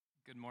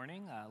Good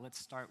morning. Let's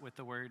start with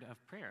the word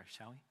of prayer,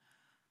 shall we?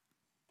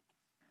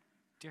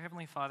 Dear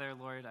Heavenly Father,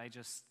 Lord, I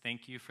just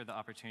thank you for the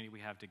opportunity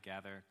we have to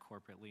gather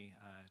corporately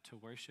to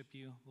worship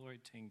you, Lord,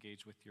 to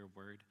engage with your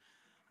word.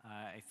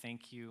 I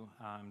thank you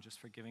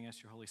just for giving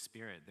us your Holy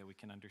Spirit that we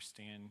can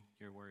understand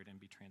your word and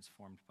be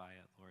transformed by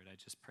it, Lord. I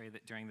just pray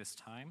that during this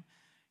time,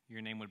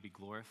 your name would be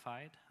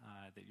glorified,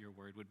 that your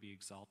word would be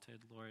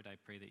exalted, Lord. I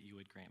pray that you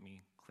would grant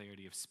me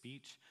clarity of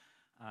speech,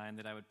 and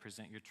that I would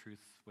present your truth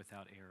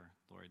without error,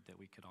 Lord, that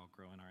we could all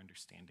grow in our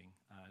understanding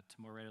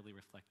to more readily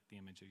reflect the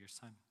image of your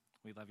Son.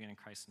 We love you in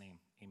Christ's name.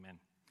 Amen.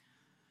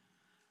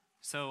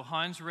 So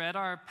Hans read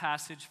our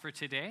passage for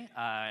today.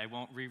 I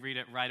won't reread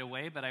it right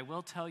away, but I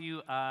will tell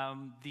you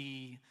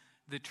the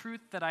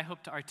truth that I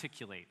hope to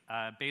articulate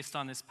based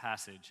on this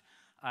passage.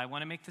 I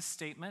want to make the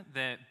statement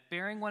that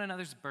bearing one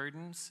another's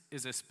burdens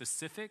is a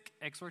specific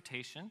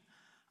exhortation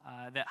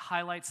that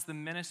highlights the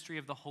ministry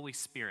of the Holy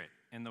Spirit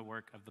in the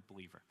work of the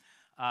believer.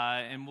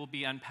 And we'll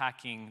be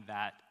unpacking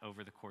that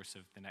over the course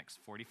of the next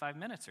 45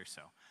 minutes or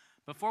so.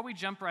 Before we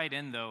jump right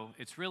in, though,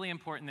 it's really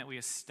important that we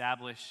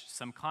establish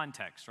some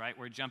context, right?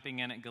 We're jumping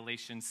in at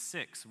Galatians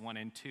 6, 1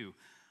 and 2.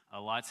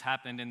 A lot's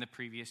happened in the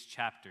previous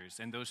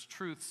chapters, and those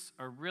truths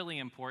are really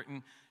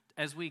important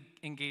as we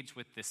engage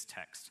with this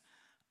text.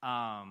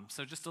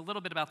 So just a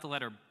little bit about the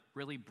letter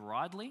really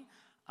broadly.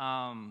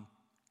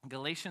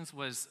 Galatians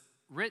was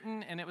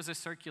written, and it was a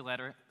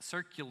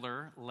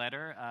circular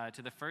letter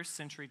to the first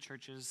century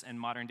churches in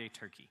modern-day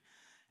Turkey.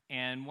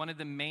 And one of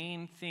the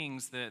main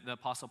things that the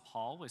Apostle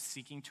Paul was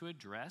seeking to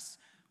address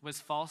was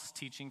false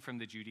teaching from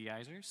the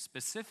Judaizers,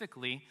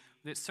 specifically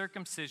that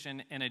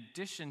circumcision in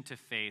addition to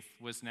faith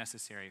was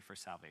necessary for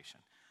salvation.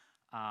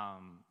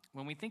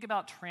 When we think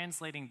about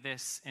translating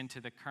this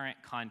into the current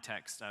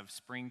context of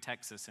Spring,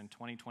 Texas in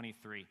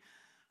 2023,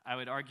 I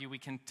would argue we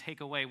can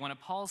take away one of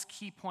Paul's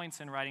key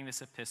points in writing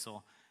this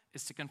epistle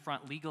is to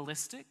confront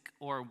legalistic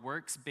or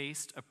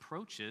works-based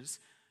approaches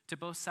to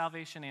both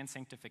salvation and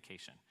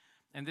sanctification.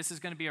 And this is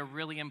going to be a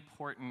really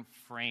important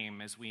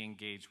frame as we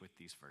engage with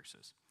these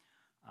verses.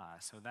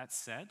 So that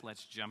said,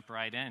 let's jump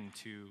right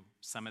into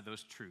some of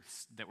those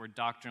truths that were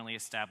doctrinally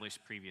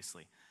established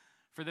previously.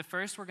 For the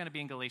first, we're going to be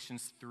in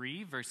Galatians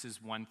 3,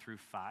 verses 1 through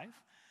 5.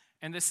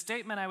 And the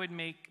statement I would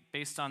make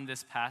based on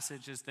this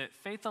passage is that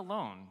faith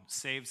alone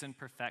saves and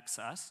perfects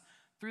us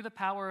through the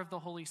power of the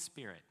Holy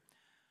Spirit.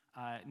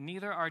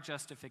 Neither our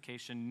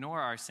justification nor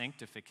our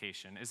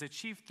sanctification is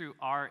achieved through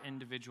our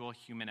individual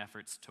human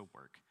efforts to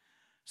work.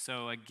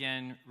 So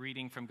again,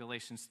 reading from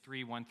Galatians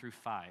 3, 1 through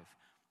 5.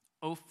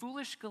 O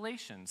foolish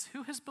Galatians,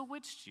 who has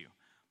bewitched you?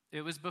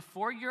 It was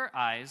before your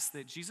eyes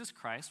that Jesus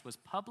Christ was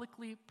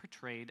publicly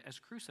portrayed as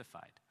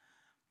crucified.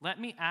 Let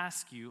me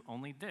ask you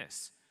only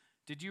this.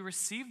 Did you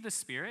receive the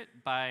Spirit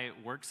by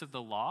works of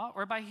the law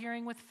or by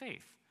hearing with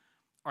faith?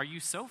 Are you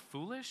so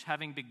foolish,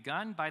 having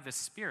begun by the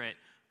Spirit,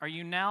 are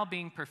you now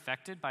being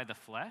perfected by the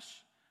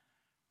flesh?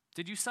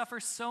 Did you suffer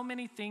so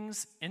many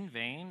things in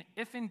vain,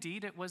 if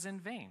indeed it was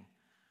in vain?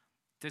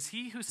 Does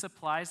he who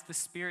supplies the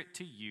Spirit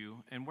to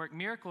you and work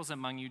miracles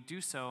among you do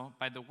so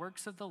by the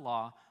works of the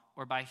law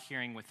or by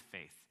hearing with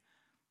faith?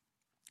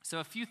 So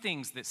a few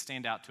things that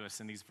stand out to us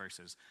in these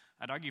verses.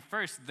 I'd argue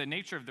first, the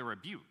nature of the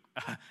rebuke,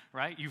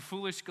 right? You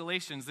foolish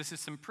Galatians, this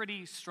is some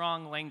pretty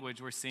strong language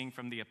we're seeing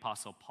from the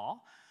Apostle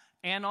Paul.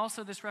 And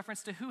also this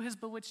reference to who has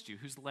bewitched you,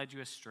 who's led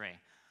you astray.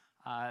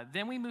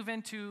 Then we move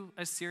into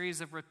a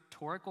series of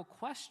rhetorical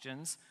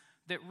questions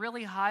that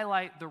really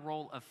highlight the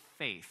role of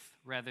faith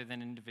rather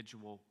than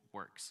individual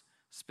works,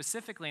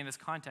 specifically in this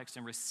context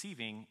in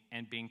receiving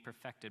and being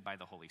perfected by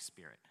the Holy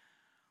Spirit.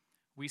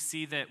 We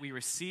see that we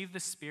receive the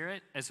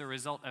Spirit as a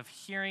result of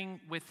hearing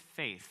with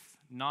faith,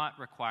 not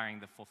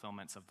requiring the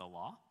fulfillments of the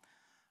law,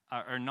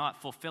 or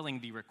not fulfilling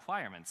the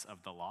requirements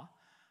of the law.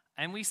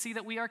 And we see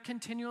that we are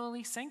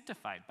continually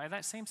sanctified by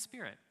that same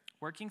Spirit,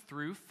 working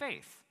through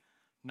faith,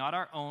 not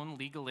our own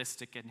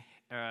legalistic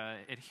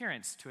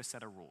adherence to a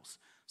set of rules.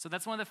 So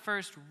that's one of the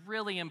first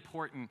really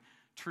important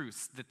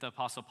truths that the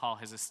Apostle Paul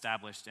has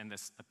established in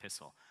this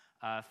epistle.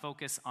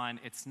 Focus on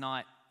it's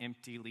not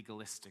empty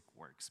legalistic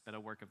works, but a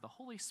work of the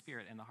Holy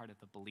Spirit in the heart of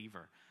the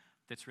believer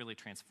that's really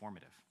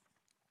transformative.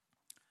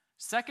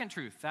 Second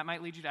truth, that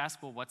might lead you to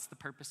ask, well, what's the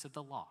purpose of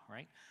the law,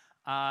 right?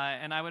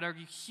 And I would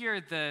argue here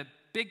the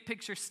big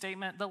picture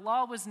statement, the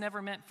law was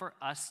never meant for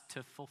us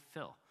to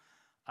fulfill.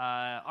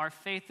 Our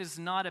faith is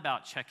not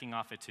about checking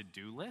off a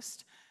to-do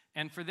list.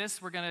 And for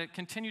this, we're going to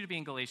continue to be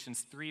in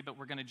Galatians 3, but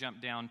we're going to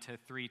jump down to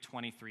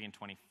 3:23 and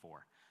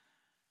 24.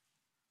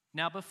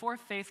 Now, before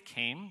faith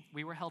came,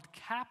 we were held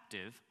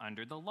captive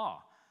under the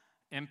law,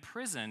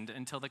 imprisoned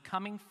until the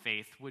coming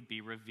faith would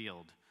be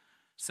revealed.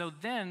 So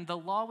then the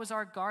law was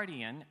our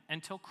guardian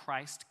until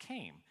Christ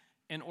came,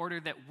 in order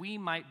that we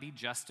might be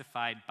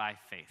justified by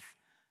faith.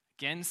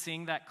 Again,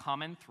 seeing that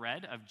common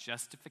thread of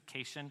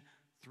justification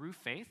through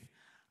faith.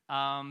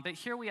 But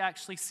here we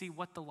actually see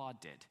what the law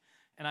did.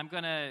 And I'm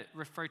going to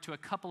refer to a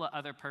couple of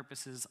other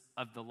purposes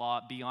of the law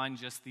beyond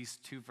just these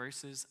two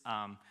verses.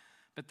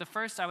 But the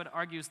first, I would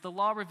argue, is the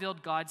law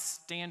revealed God's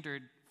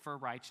standard for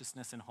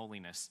righteousness and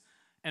holiness.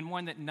 and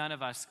one that none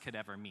of us could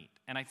ever meet.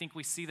 And I think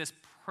we see this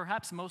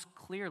perhaps most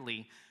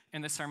clearly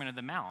in the Sermon on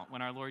the Mount,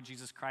 when our Lord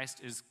Jesus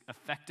Christ is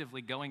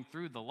effectively going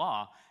through the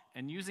law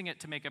and using it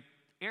to make an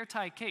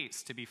airtight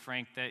case, to be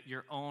frank, that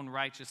your own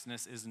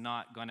righteousness is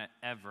not going to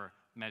ever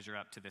measure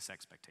up to this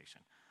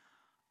expectation.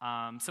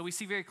 So we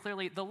see very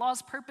clearly the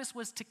law's purpose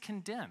was to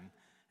condemn,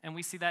 and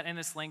we see that in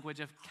this language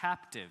of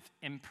captive,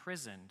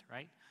 imprisoned,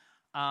 right?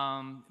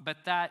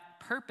 But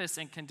that purpose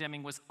in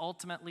condemning was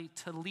ultimately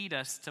to lead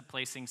us to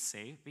placing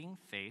saving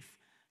faith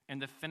in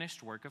the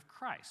finished work of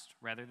Christ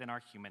rather than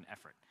our human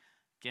effort.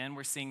 Again,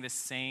 we're seeing the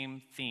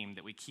same theme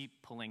that we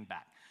keep pulling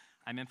back.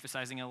 I'm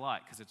emphasizing it a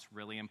lot because it's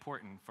really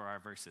important for our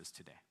verses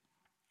today.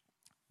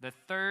 The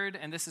third,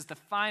 and this is the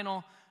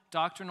final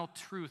doctrinal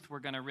truth we're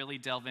going to really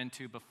delve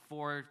into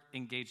before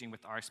engaging with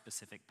our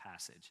specific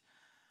passage.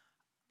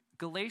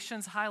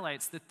 Galatians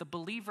highlights that the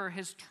believer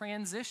has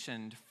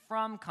transitioned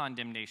from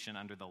condemnation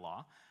under the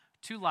law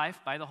to life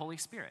by the Holy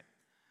Spirit.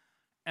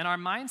 And our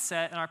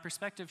mindset and our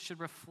perspective should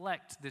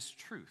reflect this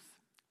truth,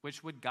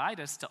 which would guide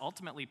us to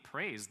ultimately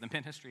praise the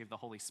ministry of the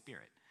Holy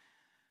Spirit.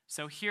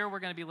 So here we're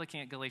going to be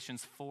looking at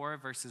Galatians 4,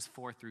 verses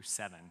 4 through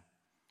 7.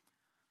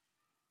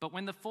 But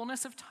when the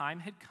fullness of time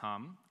had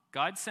come,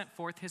 God sent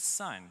forth his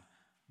Son,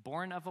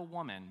 born of a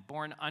woman,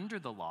 born under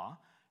the law,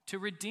 to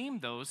redeem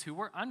those who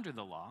were under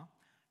the law,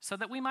 so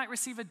that we might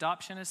receive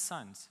adoption as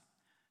sons.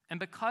 And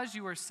because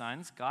you are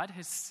sons, God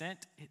has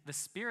sent the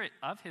Spirit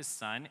of his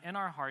Son in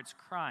our hearts,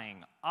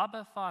 crying,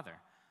 Abba, Father.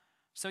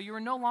 So you are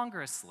no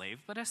longer a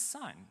slave, but a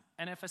son,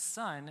 and if a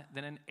son,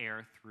 then an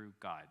heir through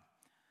God.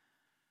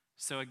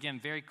 So again,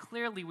 very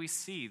clearly we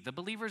see the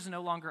believer is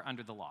no longer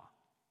under the law.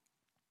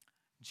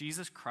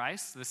 Jesus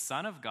Christ, the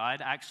Son of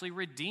God, actually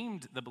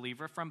redeemed the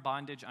believer from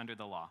bondage under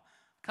the law.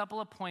 A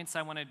couple of points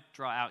I want to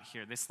draw out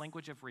here, this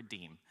language of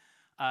redeem.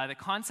 The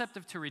concept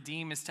of to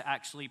redeem is to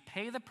actually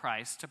pay the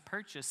price to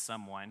purchase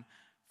someone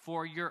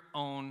for your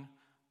own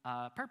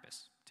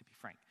purpose, to be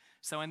frank.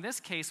 So in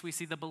this case, we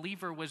see the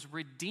believer was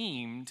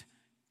redeemed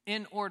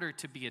in order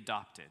to be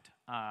adopted.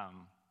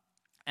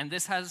 And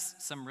this has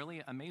some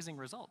really amazing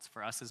results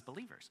for us as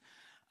believers.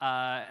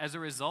 As a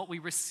result, we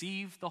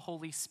receive the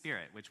Holy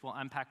Spirit, which will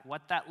unpack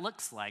what that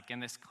looks like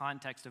in this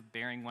context of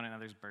bearing one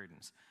another's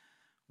burdens.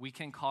 We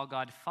can call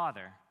God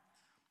Father,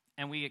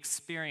 and we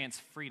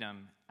experience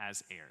freedom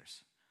as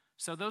heirs.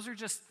 So those are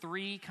just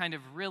three kind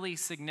of really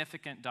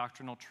significant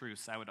doctrinal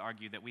truths, I would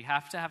argue, that we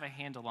have to have a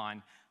handle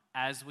on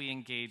as we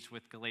engage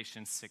with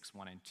Galatians 6,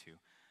 1 and 2.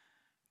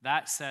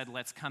 That said,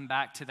 let's come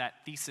back to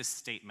that thesis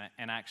statement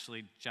and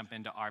actually jump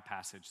into our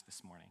passage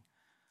this morning.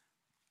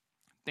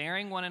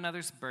 Bearing one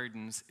another's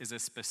burdens is a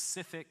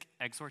specific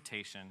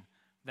exhortation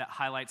that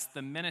highlights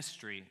the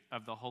ministry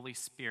of the Holy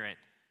Spirit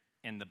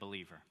in the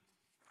believer.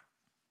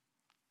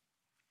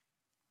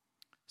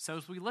 So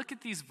as we look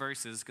at these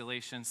verses,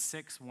 Galatians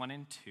 6, 1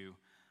 and 2,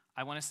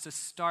 I want us to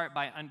start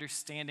by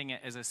understanding it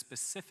as a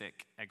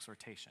specific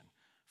exhortation.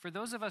 For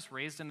those of us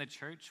raised in the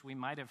church, we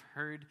might have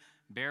heard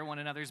bear one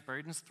another's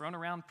burdens thrown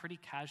around pretty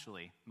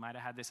casually. Might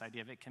have had this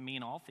idea of it can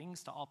mean all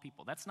things to all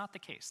people. That's not the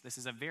case. This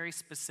is a very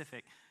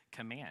specific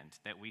command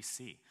that we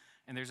see.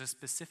 And there's a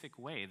specific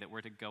way that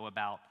we're to go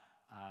about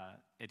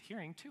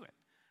adhering to it.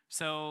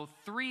 So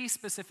 3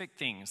 specific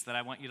things that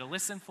I want you to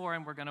listen for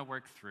and we're going to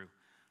work through.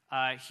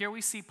 Here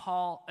we see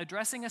Paul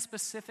addressing a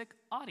specific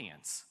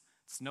audience.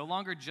 It's no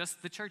longer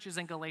just the churches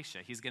in Galatia.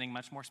 He's getting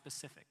much more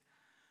specific.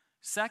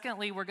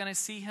 Secondly, we're going to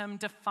see him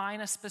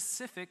define a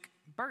specific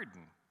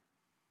burden.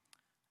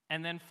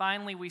 And then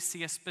finally, we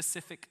see a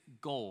specific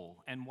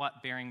goal and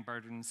what bearing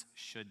burdens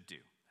should do.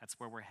 That's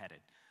where we're headed.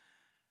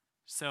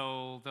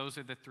 So those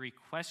are the 3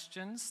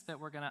 questions that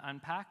we're going to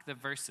unpack. The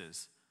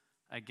verses,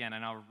 again,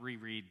 and I'll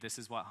reread. This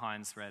is what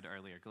Hans read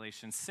earlier.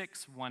 Galatians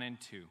 6, 1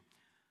 and 2.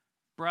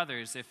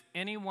 Brothers, if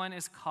anyone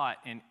is caught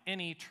in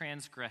any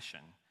transgression,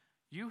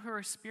 you who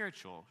are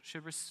spiritual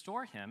should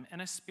restore him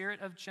in a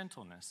spirit of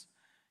gentleness,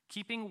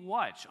 keeping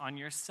watch on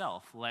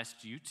yourself,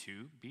 lest you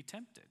too be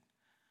tempted.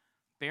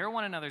 Bear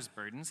one another's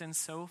burdens and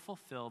so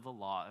fulfill the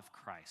law of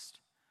Christ.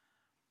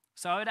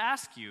 So I would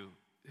ask you,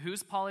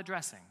 who's Paul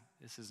addressing?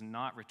 This is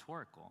not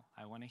rhetorical.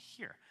 I want to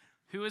hear.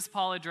 Who is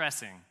Paul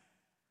addressing?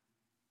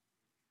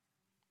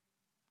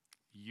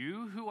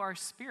 You who are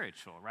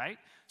spiritual, right?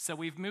 So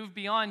we've moved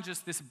beyond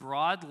just this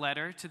broad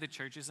letter to the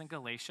churches in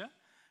Galatia,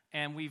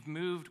 and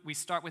we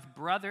start with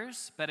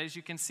brothers, but as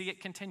you can see,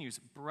 it continues.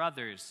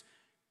 Brothers,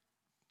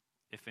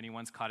 if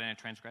anyone's caught in a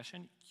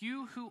transgression,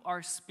 you who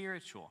are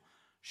spiritual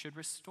should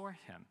restore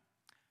him.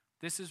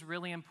 This is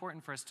really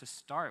important for us to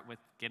start with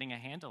getting a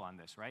handle on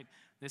this, right?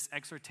 This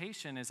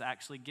exhortation is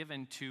actually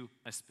given to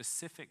a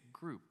specific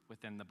group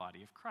within the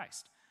body of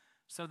Christ.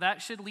 So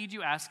that should lead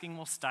you asking,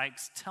 well,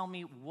 Stykes, tell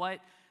me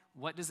what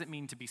does it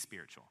mean to be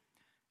spiritual?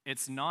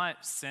 It's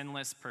not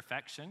sinless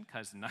perfection,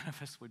 because none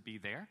of us would be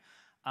there.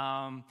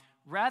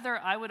 Rather,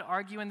 I would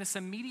argue in this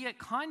immediate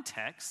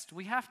context,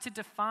 we have to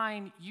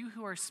define you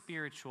who are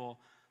spiritual,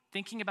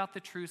 thinking about the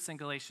truths in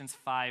Galatians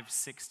 5,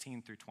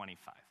 16 through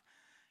 25.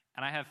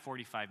 And I have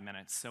 45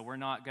 minutes, so we're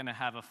not going to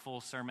have a full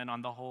sermon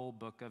on the whole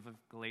book of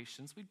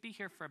Galatians. We'd be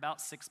here for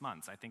about 6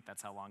 months. I think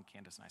that's how long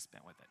Candace and I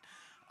spent with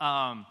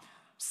it.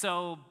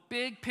 So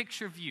big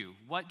picture view.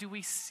 What do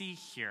we see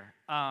here?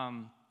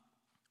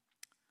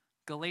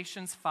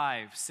 Galatians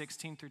 5,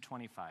 16 through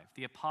 25.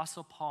 The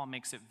Apostle Paul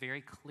makes it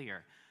very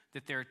clear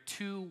that there are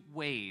two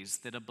ways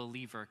that a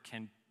believer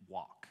can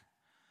walk.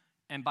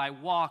 And by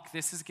walk,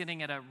 this is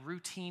getting at a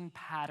routine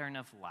pattern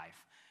of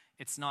life.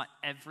 It's not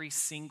every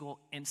single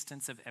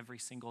instance of every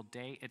single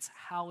day. It's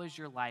how is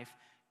your life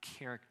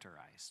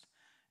characterized?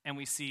 And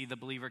we see the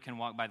believer can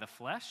walk by the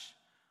flesh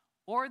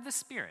or the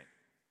Spirit.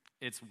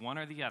 It's one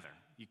or the other.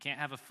 You can't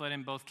have a foot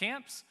in both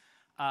camps.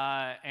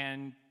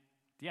 And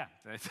yeah,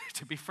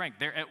 to be frank,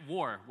 they're at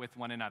war with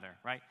one another,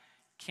 right?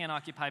 Can't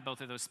occupy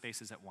both of those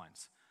spaces at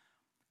once.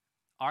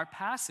 Our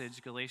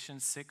passage,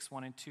 Galatians 6,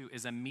 1 and 2,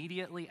 is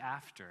immediately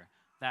after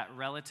that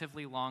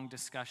relatively long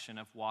discussion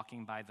of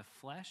walking by the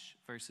flesh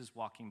versus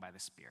walking by the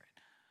Spirit.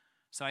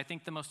 So I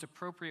think the most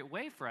appropriate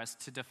way for us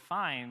to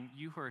define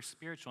you who are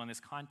spiritual in this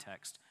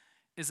context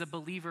is a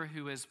believer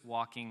who is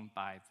walking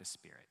by the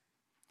Spirit.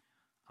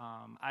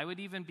 I would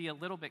even be a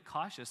little bit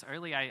cautious.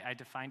 Early, I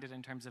defined it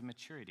in terms of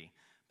maturity,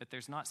 but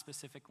there's not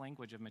specific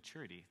language of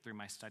maturity through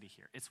my study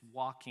here. It's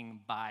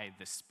walking by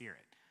the Spirit.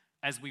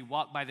 As we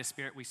walk by the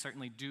Spirit, we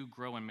certainly do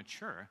grow and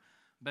mature,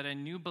 but a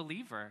new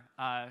believer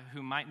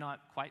who might not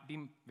quite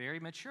be very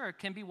mature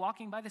can be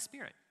walking by the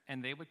Spirit,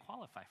 and they would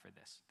qualify for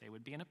this. They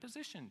would be in a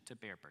position to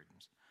bear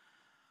burdens.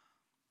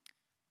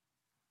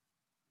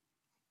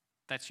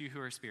 That's you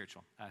who are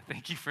spiritual.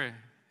 Thank you for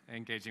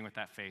engaging with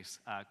that face.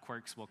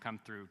 Quirks will come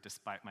through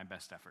despite my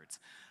best efforts.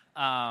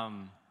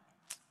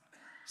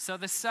 So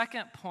the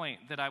second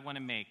point that I want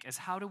to make is,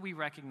 how do we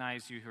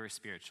recognize you who are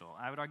spiritual?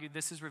 I would argue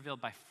this is revealed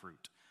by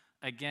fruit.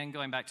 Again,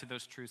 going back to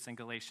those truths in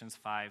Galatians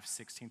 5,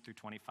 16 through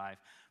 25.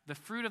 The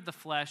fruit of the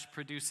flesh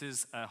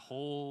produces a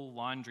whole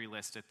laundry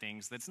list of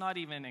things that's not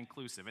even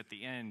inclusive. At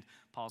the end,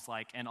 Paul's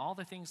like, and all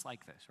the things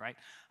like this, right?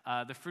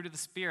 The fruit of the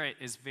Spirit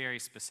is very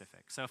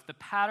specific. So if the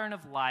pattern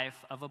of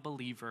life of a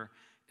believer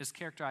is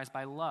characterized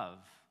by love,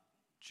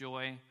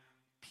 joy,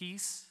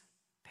 peace,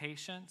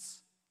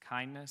 patience,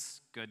 kindness,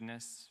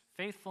 goodness,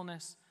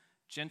 faithfulness,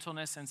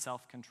 gentleness, and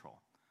self-control.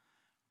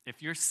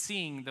 If you're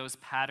seeing those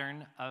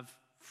pattern of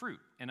fruit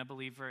in a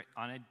believer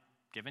on a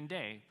given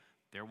day,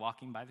 they're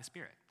walking by the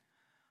Spirit.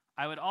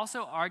 I would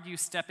also argue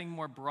stepping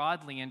more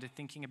broadly into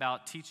thinking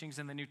about teachings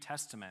in the New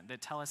Testament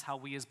that tell us how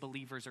we as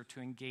believers are to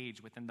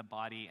engage within the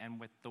body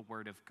and with the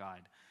Word of God.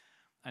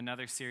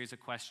 Another series of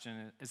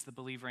questions is the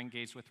believer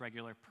engaged with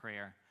regular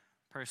prayer,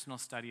 personal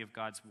study of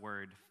God's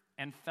Word,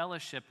 and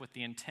fellowship with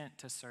the intent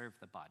to serve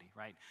the body,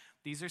 right?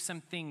 These are some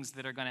things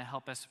that are going to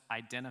help us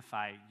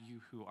identify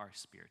you who are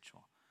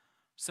spiritual.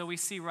 So we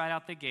see right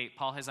out the gate,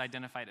 Paul has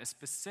identified a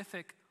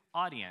specific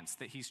audience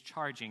that he's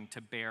charging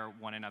to bear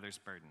one another's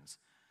burdens.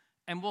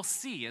 And we'll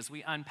see as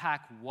we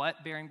unpack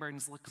what bearing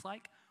burdens looks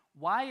like,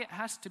 why it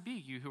has to be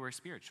you who are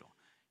spiritual.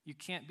 You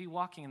can't be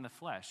walking in the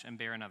flesh and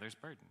bear another's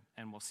burden,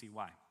 and we'll see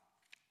why.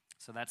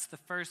 So that's the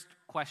first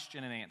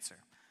question and answer.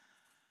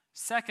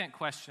 Second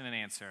question and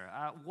answer,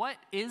 what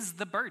is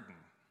the burden?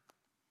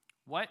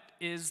 What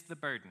is the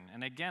burden?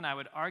 And again, I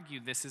would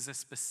argue this is a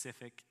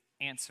specific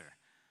answer.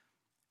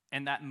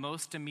 In that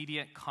most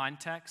immediate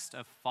context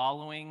of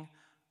following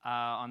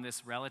on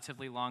this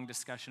relatively long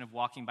discussion of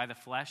walking by the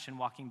flesh and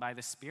walking by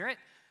the Spirit,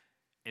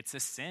 it's a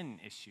sin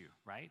issue,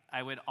 right?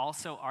 I would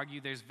also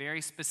argue there's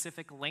very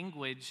specific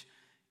language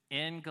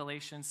in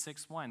Galatians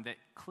 6:1 that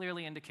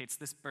clearly indicates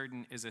this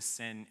burden is a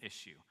sin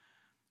issue.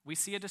 We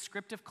see a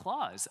descriptive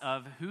clause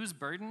of whose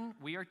burden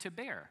we are to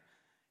bear.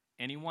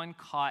 Anyone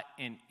caught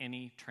in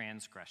any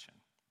transgression.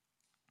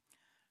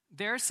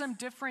 There are some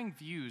differing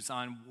views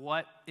on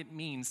what it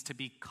means to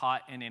be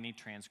caught in any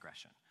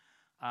transgression.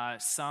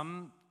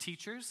 Some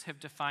teachers have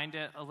defined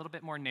it a little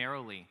bit more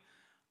narrowly.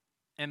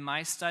 In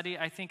my study,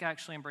 I think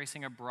actually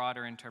embracing a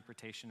broader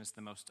interpretation is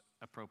the most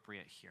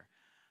appropriate here.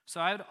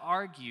 So I would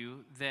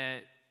argue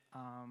that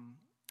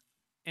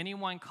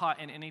anyone caught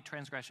in any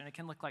transgression, it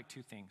can look like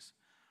two things.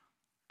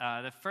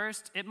 The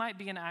first, it might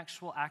be an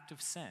actual act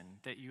of sin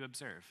that you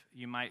observe.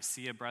 You might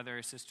see a brother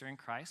or sister in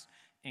Christ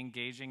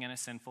engaging in a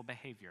sinful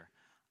behavior.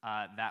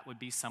 That would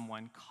be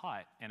someone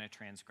caught in a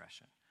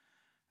transgression.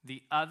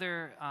 The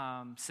other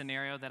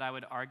scenario that I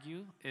would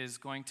argue is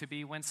going to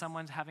be when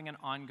someone's having an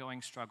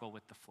ongoing struggle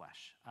with the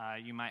flesh.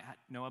 You might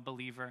know a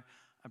believer,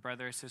 a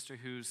brother or sister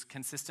who's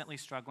consistently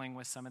struggling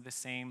with some of the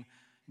same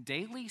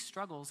daily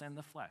struggles in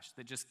the flesh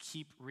that just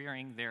keep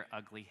rearing their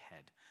ugly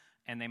head.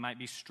 And they might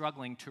be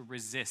struggling to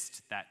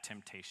resist that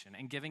temptation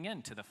and giving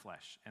in to the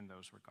flesh in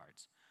those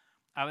regards.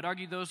 I would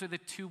argue those are the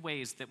two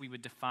ways that we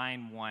would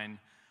define one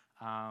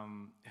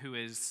who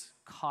is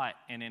caught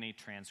in any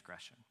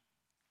transgression.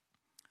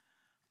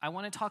 I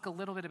want to talk a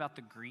little bit about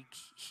the Greek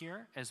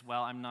here as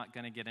well. I'm not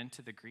going to get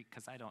into the Greek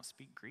because I don't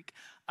speak Greek.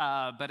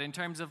 But in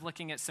terms of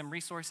looking at some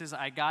resources,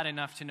 I got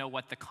enough to know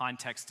what the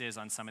context is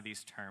on some of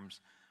these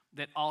terms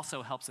that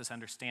also helps us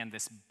understand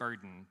this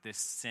burden, this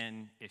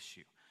sin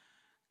issue.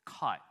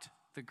 Caught.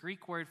 the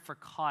Greek word for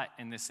caught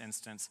in this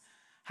instance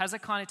has a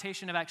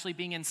connotation of actually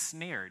being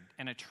ensnared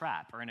in a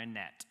trap or in a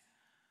net.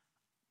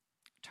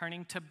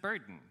 Turning to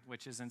burden,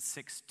 which is in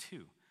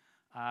 6:2.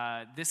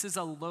 This is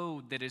a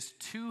load that is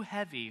too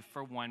heavy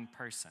for one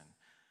person.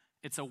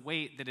 It's a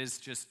weight that is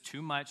just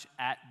too much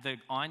at the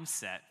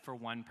onset for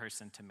one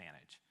person to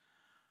manage.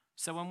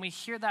 So when we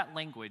hear that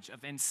language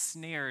of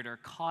ensnared or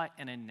caught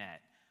in a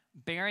net,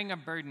 bearing a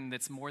burden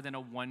that's more than a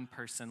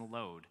one-person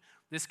load,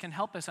 this can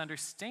help us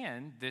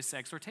understand this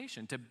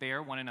exhortation to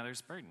bear one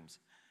another's burdens.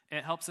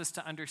 It helps us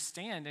to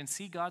understand and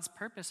see God's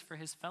purpose for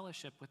his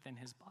fellowship within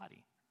his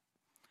body.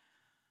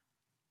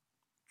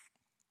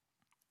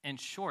 In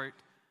short,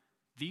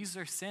 these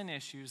are sin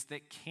issues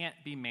that can't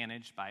be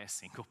managed by a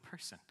single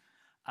person.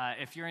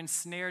 If you're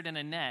ensnared in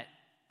a net,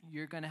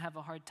 you're going to have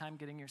a hard time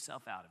getting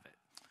yourself out of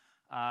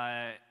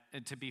it.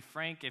 And to be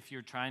frank, if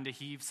you're trying to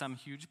heave some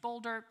huge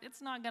boulder,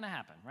 it's not going to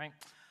happen, right?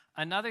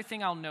 Another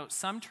thing I'll note,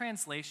 some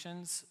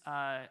translations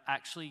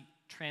actually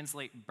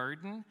translate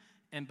burden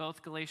in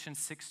both Galatians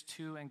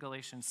 6:2 and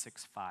Galatians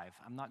 6:5.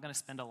 I'm not going to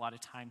spend a lot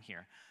of time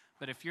here,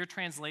 but if your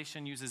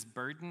translation uses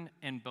burden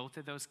in both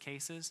of those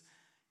cases,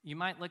 you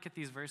might look at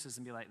these verses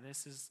and be like,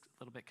 this is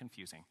a little bit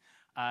confusing.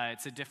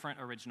 It's a different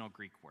original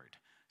Greek word.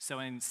 So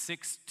in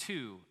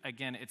 6:2,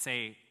 again, it's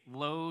a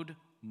load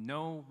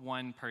no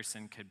one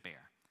person could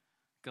bear.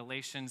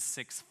 Galatians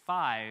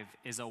 6:5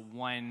 is a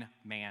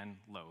one-man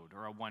load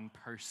or a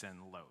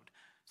one-person load.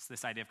 It's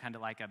this idea of kind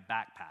of like a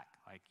backpack,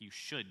 like you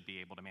should be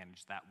able to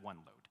manage that one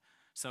load.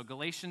 So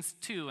Galatians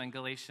 2 and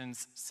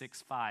Galatians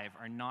 6:5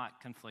 are not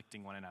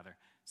conflicting one another.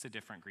 It's a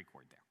different Greek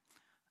word there.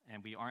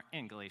 And we aren't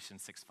in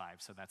Galatians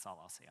 6:5, so that's all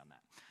I'll say on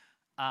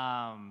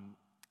that.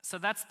 So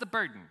that's the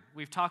burden.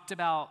 We've talked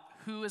about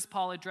who is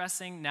Paul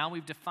addressing. Now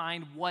we've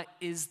defined what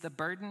is the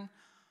burden.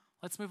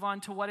 Let's move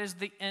on to what is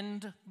the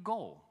end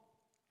goal.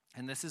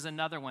 And this is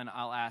another one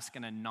I'll ask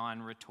in a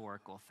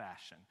non-rhetorical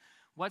fashion.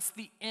 What's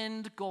the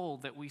end goal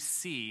that we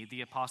see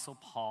the Apostle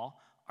Paul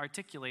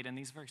articulate in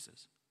these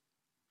verses?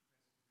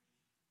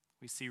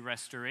 We see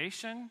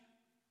restoration.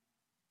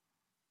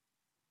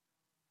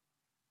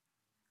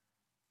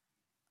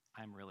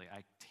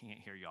 I can't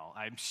hear y'all.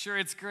 I'm sure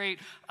it's great.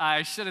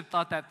 I should have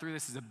thought that through.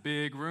 This is a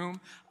big room.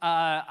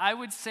 I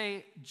would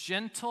say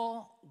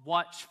gentle,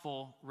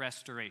 watchful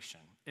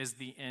restoration is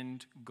the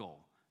end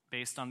goal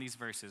based on these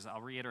verses. I'll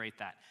reiterate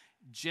that.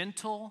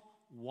 Gentle,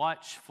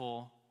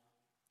 watchful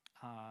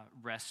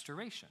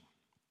restoration.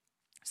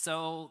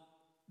 So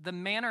the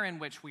manner in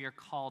which we are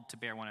called to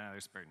bear one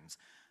another's burdens,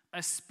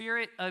 a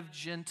spirit of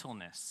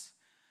gentleness.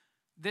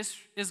 This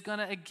is going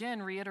to,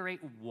 again, reiterate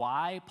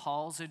why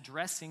Paul's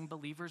addressing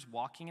believers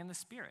walking in the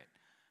Spirit.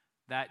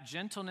 That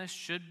gentleness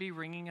should be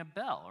ringing a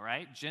bell,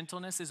 right?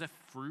 Gentleness is a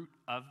fruit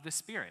of the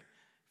Spirit.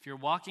 If you're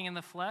walking in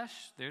the flesh,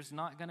 there's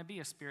not going to be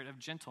a spirit of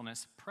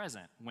gentleness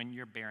present when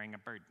you're bearing a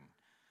burden.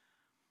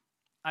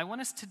 I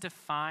want us to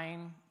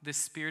define the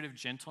spirit of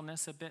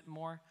gentleness a bit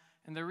more.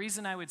 And the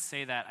reason I would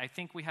say that, I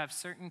think we have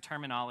certain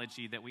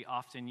terminology that we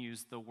often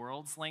use the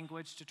world's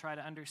language to try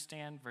to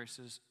understand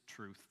versus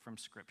truth from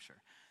Scripture.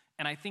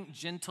 And I think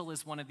gentle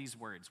is one of these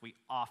words we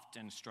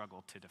often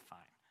struggle to define.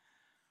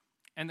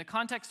 In the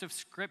context of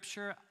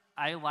Scripture,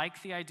 I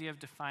like the idea of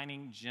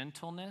defining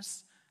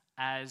gentleness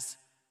as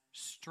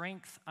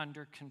strength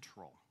under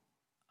control.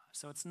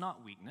 So it's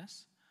not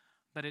weakness,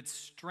 but it's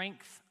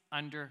strength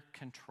under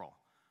control.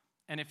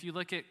 And if you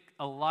look at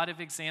a lot of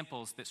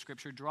examples that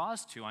Scripture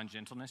draws to on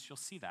gentleness, you'll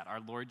see that. Our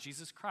Lord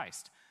Jesus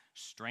Christ,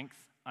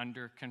 strength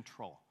under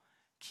control.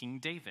 King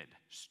David,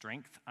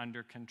 strength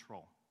under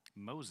control.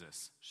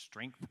 Moses,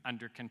 strength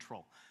under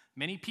control.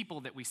 Many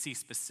people that we see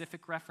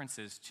specific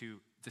references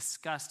to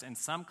discussed in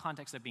some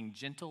context of being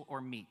gentle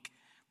or meek.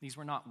 These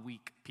were not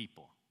weak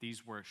people.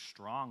 These were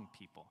strong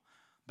people.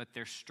 But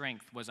their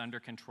strength was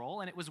under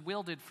control, and it was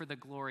wielded for the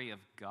glory of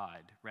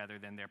God rather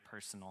than their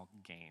personal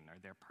gain or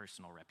their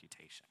personal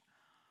reputation.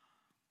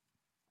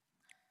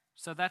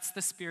 So that's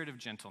the spirit of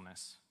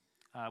gentleness.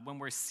 When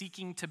we're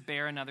seeking to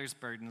bear another's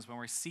burdens, when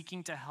we're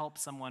seeking to help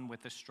someone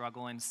with a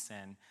struggle in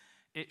sin,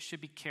 it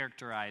should be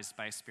characterized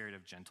by a spirit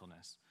of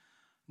gentleness.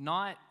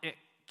 Not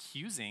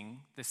accusing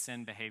the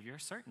sin behavior,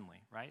 certainly,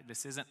 right?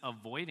 This isn't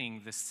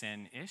avoiding the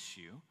sin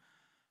issue,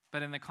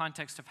 but in the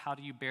context of how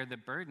do you bear the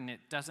burden,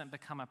 it doesn't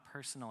become a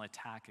personal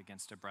attack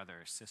against a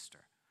brother or sister.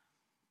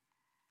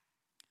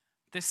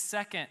 The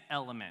second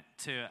element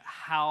to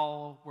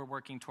how we're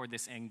working toward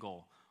this end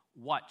goal,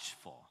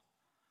 watchful.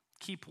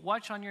 Keep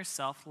watch on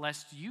yourself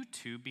lest you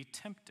too be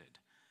tempted.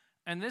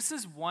 And this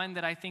is one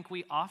that I think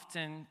we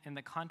often, in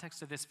the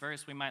context of this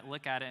verse, we might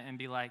look at it and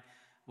be like,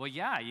 well,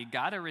 yeah, you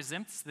got to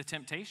resist the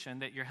temptation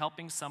that you're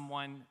helping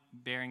someone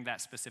bearing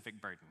that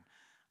specific burden.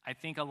 I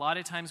think a lot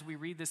of times we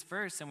read this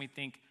verse and we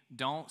think,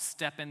 don't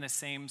step in the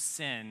same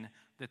sin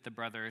that the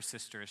brother or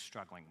sister is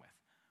struggling with.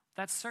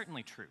 That's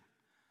certainly true.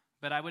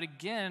 But I would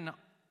again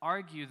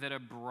argue that a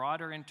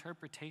broader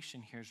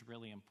interpretation here is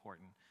really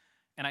important.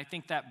 And I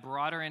think that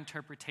broader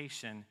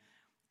interpretation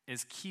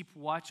is keep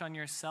watch on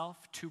yourself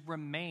to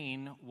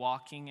remain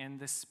walking in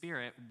the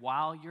Spirit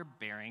while you're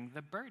bearing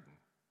the burden.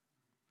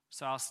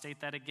 So I'll state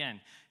that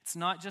again. It's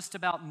not just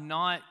about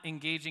not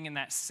engaging in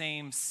that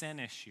same sin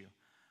issue,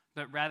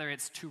 but rather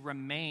it's to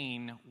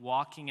remain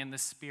walking in the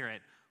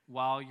Spirit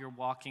while you're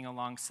walking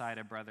alongside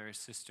a brother or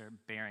sister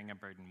bearing a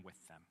burden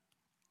with them.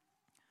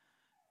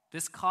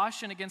 This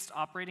caution against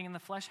operating in the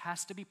flesh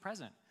has to be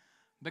present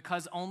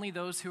because only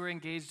those who are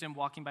engaged in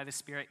walking by the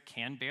Spirit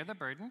can bear the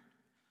burden.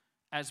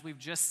 As we've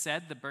just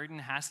said, the burden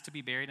has to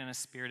be buried in a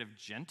spirit of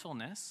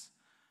gentleness.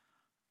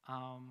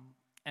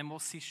 And we'll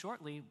see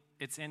shortly,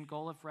 its end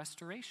goal of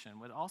restoration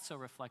would also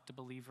reflect a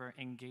believer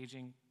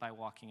engaging by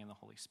walking in the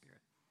Holy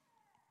Spirit,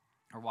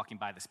 or walking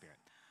by the Spirit.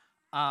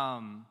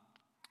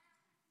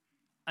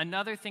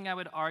 Another thing I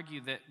would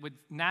argue that would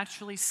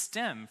naturally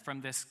stem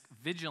from this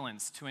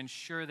vigilance to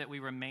ensure that we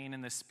remain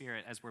in the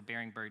Spirit as we're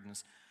bearing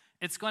burdens,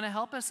 it's going to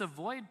help us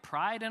avoid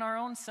pride in our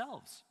own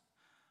selves.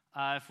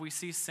 If we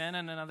see sin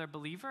in another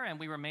believer and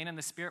we remain in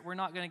the Spirit, we're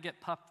not going to get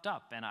puffed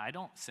up, and I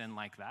don't sin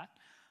like that.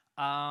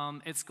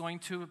 It's going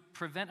to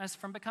prevent us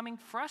from becoming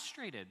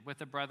frustrated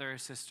with a brother or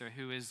sister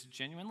who is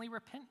genuinely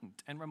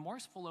repentant and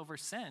remorseful over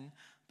sin,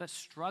 but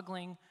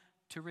struggling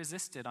to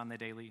resist it on the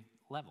daily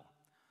level.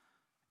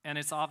 And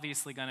it's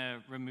obviously going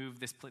to remove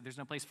this. There's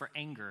no place for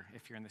anger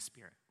if you're in the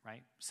Spirit,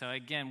 right? So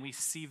again, we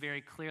see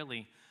very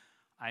clearly,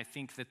 I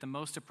think that the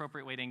most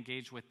appropriate way to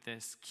engage with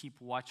this, keep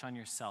watch on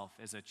yourself,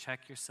 is a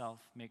check yourself,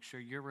 make sure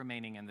you're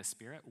remaining in the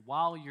Spirit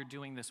while you're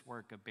doing this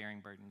work of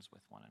bearing burdens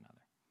with one another.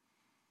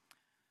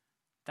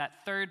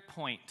 That third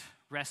point,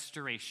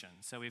 restoration.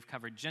 So we've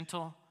covered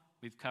gentle,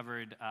 we've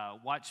covered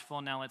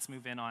watchful. Now let's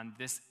move in on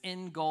this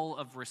end goal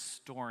of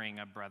restoring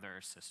a brother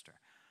or sister.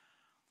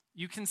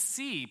 You can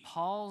see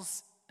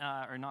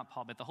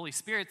the Holy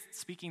Spirit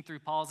speaking through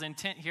Paul's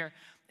intent here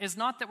is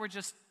not that we're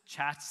just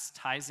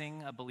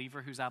chastising a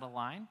believer who's out of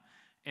line.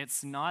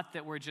 It's not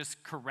that we're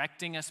just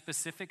correcting a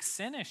specific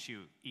sin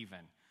issue even.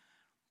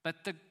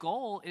 But the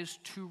goal is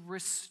to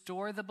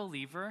restore the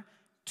believer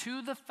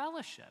to the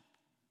fellowship.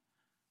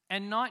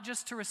 And not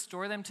just to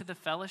restore them to the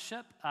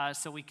fellowship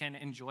so we can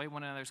enjoy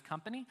one another's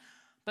company,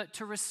 but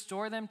to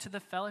restore them to the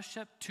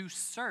fellowship to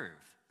serve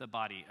the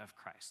body of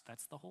Christ.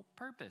 That's the whole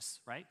purpose,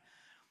 right?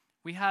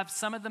 We have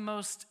some of the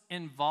most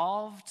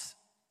involved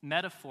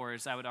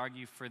metaphors, I would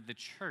argue, for the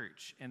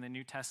church in the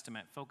New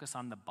Testament focus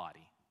on the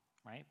body,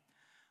 right?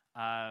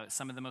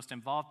 Some of the most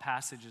involved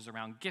passages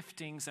around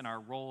giftings and our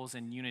roles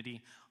in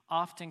unity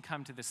often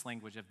come to this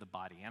language of the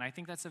body. And I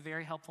think that's a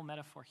very helpful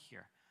metaphor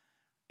here.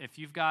 If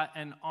you've got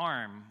an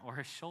arm or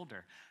a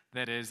shoulder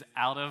that is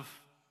out of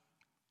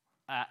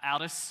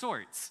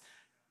sorts,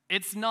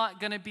 it's not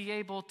going to be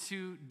able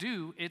to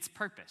do its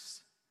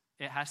purpose.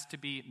 It has to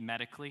be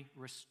medically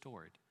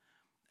restored.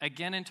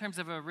 Again, in terms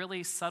of a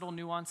really subtle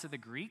nuance of the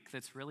Greek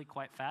that's really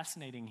quite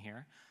fascinating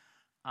here,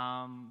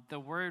 the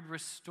word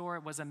restore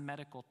was a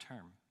medical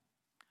term.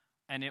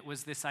 And it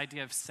was this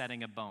idea of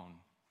setting a bone.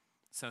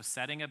 So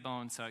setting a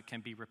bone so it can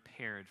be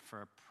repaired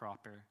for a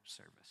proper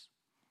service.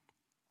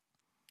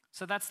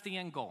 So that's the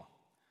end goal.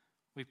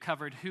 We've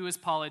covered who is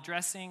Paul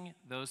addressing,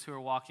 those who are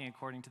walking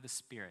according to the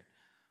Spirit.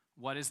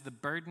 What is the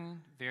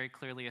burden? Very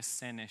clearly a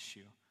sin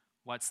issue.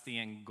 What's the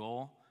end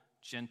goal?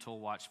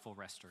 Gentle, watchful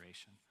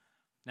restoration.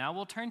 Now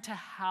we'll turn to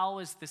how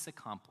is this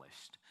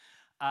accomplished.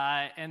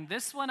 And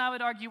this one, I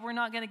would argue, we're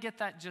not going to get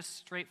that just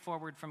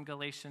straightforward from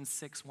Galatians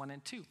 6, 1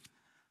 and 2.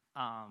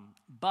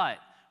 But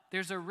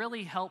there's a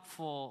really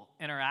helpful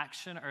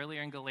interaction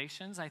earlier in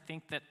Galatians, I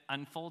think, that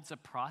unfolds a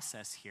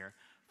process here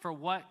for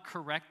what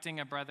correcting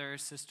a brother or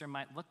sister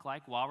might look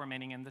like while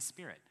remaining in the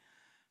Spirit.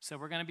 So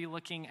we're going to be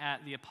looking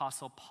at the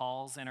Apostle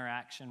Paul's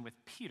interaction with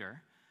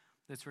Peter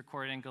that's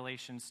recorded in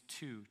Galatians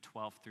 2,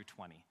 12 through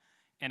 20.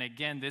 And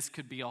again, this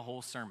could be a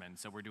whole sermon,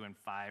 so we're doing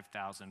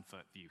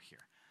 5,000-foot view here.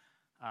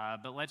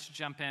 But let's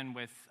jump in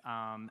with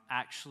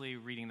actually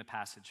reading the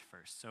passage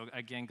first. So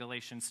again,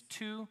 Galatians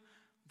 2,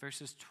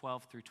 verses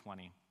 12 through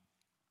 20.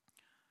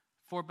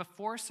 For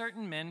before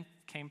certain men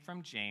came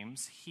from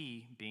James,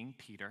 he, being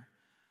Peter,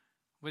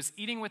 was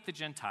eating with the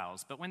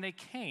Gentiles, but when they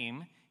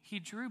came, he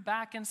drew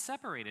back and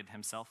separated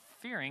himself,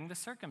 fearing the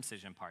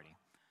circumcision party.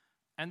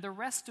 And the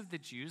rest of the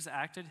Jews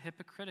acted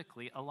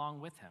hypocritically along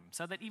with him,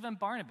 so that even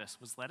Barnabas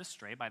was led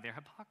astray by their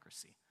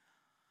hypocrisy.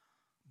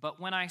 But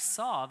when I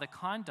saw the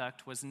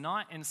conduct was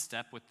not in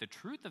step with the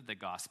truth of the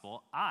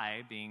gospel,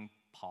 I, being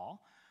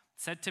Paul,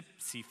 said to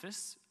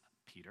Cephas,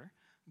 Peter,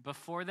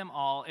 before them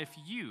all, if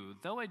you,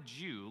 though a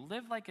Jew,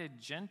 live like a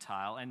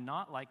Gentile and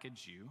not like a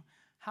Jew,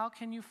 how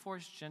can you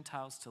force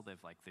Gentiles to live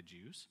like the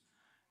Jews?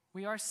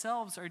 We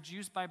ourselves are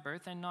Jews by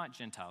birth and not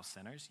Gentile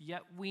sinners,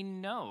 yet we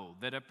know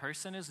that a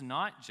person is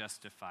not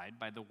justified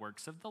by the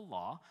works of the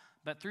law,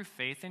 but through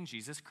faith in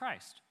Jesus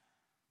Christ.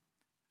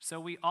 So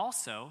we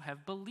also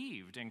have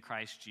believed in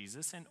Christ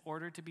Jesus in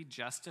order to be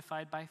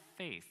justified by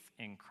faith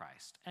in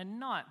Christ, and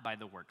not by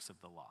the works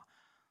of the law.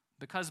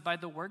 Because by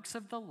the works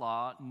of the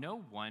law,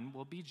 no one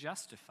will be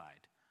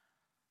justified.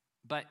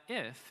 But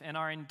if, in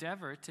our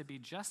endeavor to be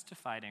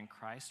justified in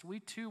Christ, we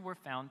too were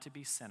found to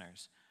be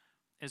sinners,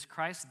 is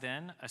Christ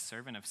then a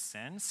servant of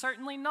sin?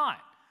 Certainly not.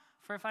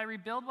 For if I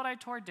rebuild what I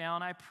tore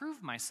down, I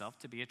prove myself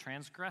to be a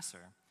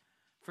transgressor.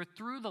 For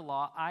through the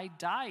law I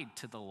died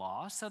to the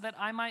law so that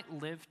I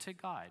might live to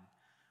God.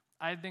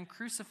 I have been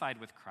crucified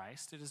with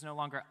Christ. It is no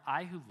longer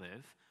I who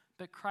live,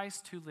 but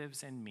Christ who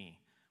lives in me.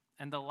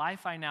 And the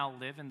life I now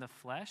live in the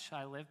flesh,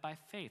 I live by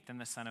faith in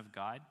the Son of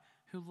God,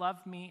 who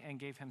loved me and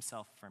gave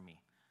himself for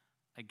me.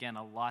 Again,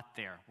 a lot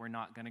there. We're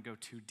not going to go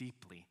too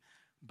deeply.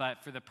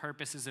 But for the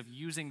purposes of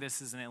using this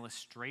as an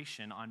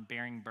illustration on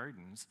bearing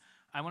burdens,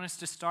 I want us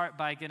to start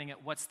by getting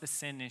at what's the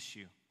sin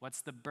issue?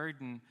 What's the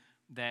burden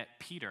that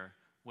Peter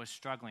was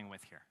struggling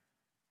with here?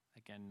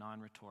 Again,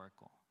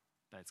 non-rhetorical,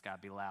 but it's got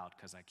to be loud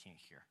because I can't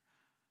hear.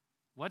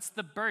 What's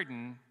the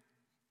burden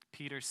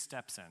Peter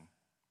steps in?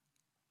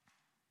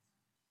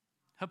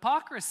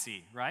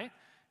 Hypocrisy, right?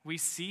 We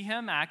see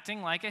him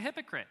acting like a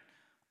hypocrite.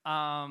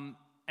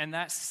 And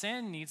that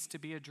sin needs to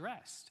be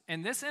addressed.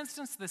 In this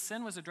instance, the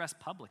sin was addressed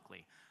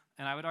publicly.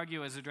 And I would argue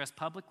it was addressed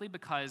publicly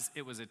because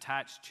it was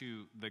attached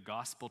to the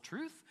gospel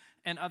truth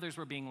and others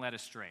were being led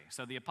astray.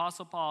 So the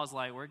Apostle Paul is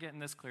like, we're getting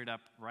this cleared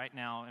up right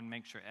now and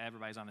make sure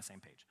everybody's on the same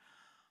page.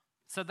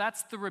 So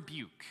that's the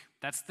rebuke.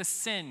 That's the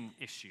sin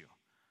issue.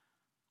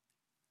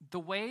 The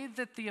way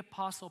that the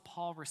Apostle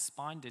Paul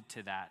responded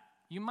to that,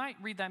 you might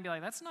read that and be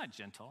like, that's not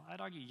gentle.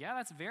 I'd argue, yeah,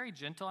 that's very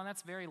gentle and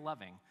that's very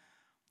loving.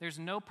 There's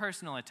no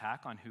personal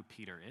attack on who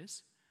Peter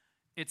is.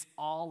 It's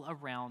all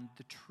around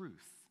the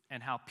truth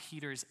and how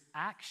Peter's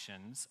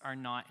actions are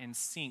not in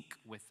sync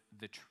with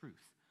the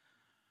truth.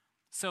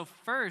 So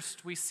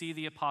first, we see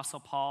the Apostle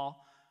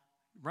Paul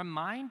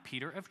remind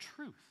Peter of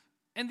truth.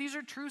 And these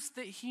are truths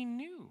that he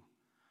knew.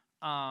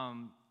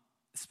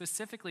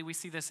 Specifically, we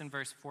see this in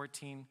verse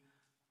 14.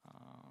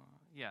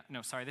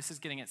 This is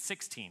getting at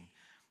 16.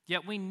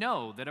 Yet we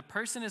know that a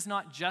person is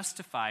not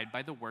justified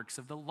by the works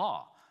of the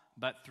law,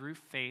 but through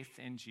faith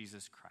in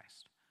Jesus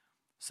Christ.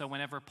 So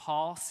whenever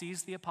Paul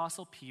sees the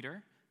Apostle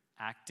Peter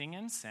acting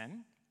in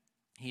sin,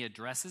 he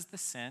addresses the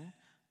sin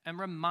and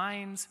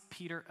reminds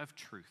Peter of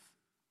truth.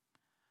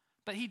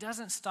 But he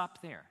doesn't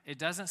stop there. It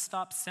doesn't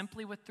stop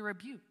simply with the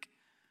rebuke.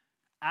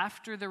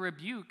 After the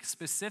rebuke,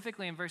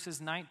 specifically in verses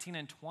 19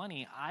 and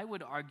 20, I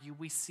would argue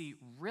we see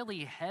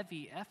really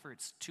heavy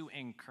efforts to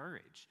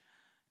encourage.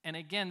 And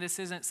again, this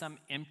isn't some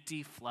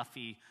empty,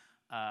 fluffy,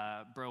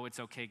 bro, it's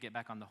okay, get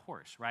back on the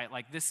horse, right?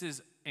 Like this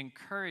is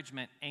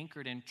encouragement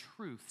anchored in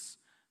truths.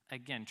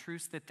 Again,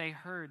 truths that they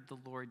heard the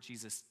Lord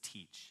Jesus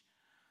teach.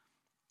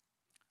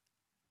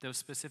 Those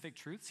specific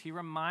truths, he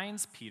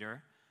reminds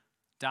Peter,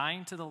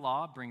 dying to the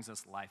law brings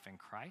us life in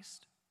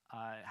Christ.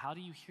 How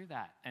do you hear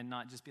that and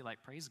not just be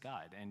like, praise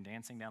God, and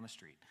dancing down the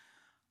street?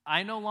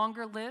 I no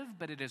longer live,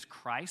 but it is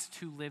Christ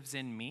who lives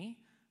in me.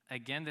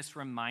 Again, this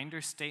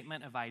reminder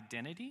statement of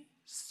identity,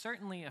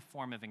 certainly a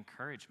form of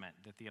encouragement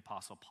that the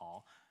Apostle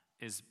Paul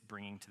is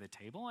bringing to the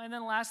table. And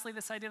then lastly,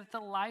 this idea that the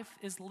life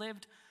is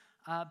lived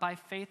by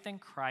faith in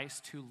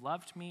Christ who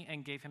loved me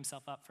and gave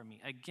himself up for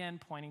me. Again,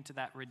 pointing to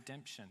that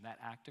redemption, that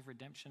act of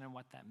redemption and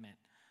what that meant.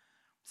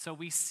 So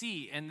we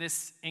see in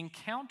this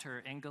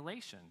encounter in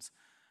Galatians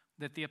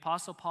that the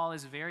Apostle Paul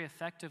is very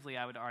effectively,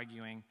 I would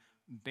argue,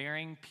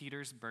 bearing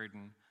Peter's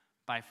burden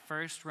by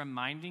first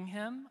reminding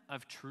him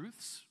of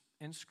truths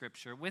in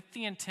Scripture with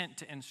the intent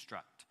to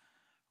instruct,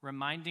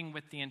 reminding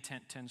with the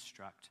intent to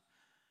instruct,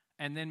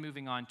 and then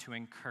moving on to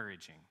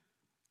encouraging.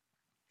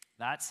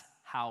 That's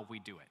how we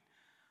do it.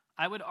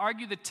 I would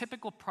argue the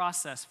typical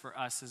process for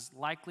us is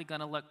likely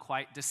going to look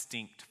quite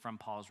distinct from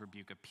Paul's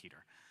rebuke of Peter.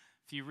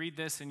 If you read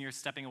this and you're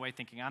stepping away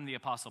thinking, I'm the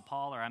Apostle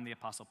Paul or I'm the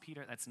Apostle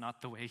Peter, that's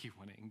not the way you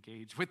want to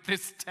engage with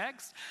this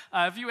text.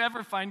 If you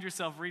ever find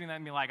yourself reading that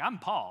and be like, I'm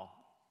Paul,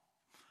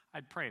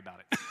 I'd pray about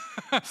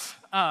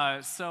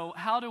it. So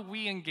how do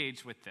we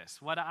engage with this?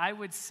 What I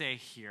would say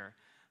here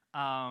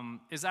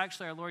is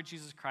actually our Lord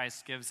Jesus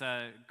Christ gives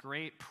a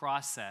great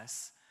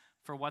process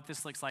for what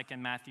this looks like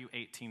in Matthew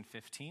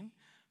 18:15.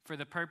 For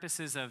the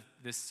purposes of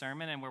this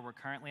sermon and where we're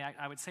currently at,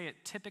 I would say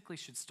it typically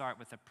should start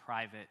with a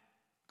private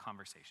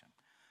conversation.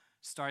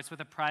 Starts with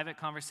a private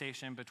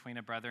conversation between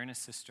a brother and a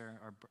sister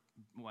or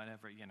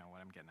whatever, you know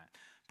what I'm getting at.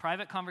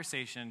 Private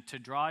conversation to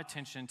draw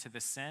attention to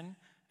the sin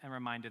and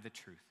remind of the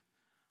truth.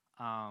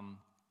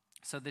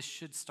 So this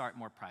should start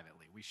more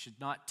privately. We should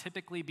not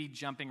typically be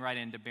jumping right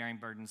into bearing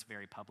burdens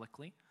very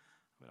publicly,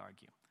 I would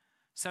argue.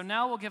 So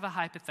now we'll give a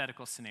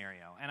hypothetical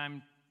scenario, and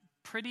I'm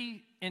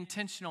pretty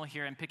intentional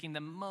here in picking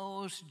the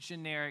most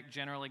generic,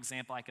 general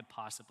example I could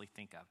possibly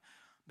think of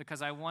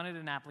because I wanted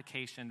an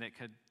application that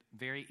could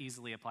very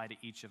easily apply to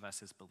each of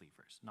us as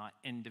believers, not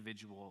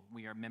individual.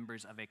 We are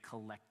members of a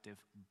collective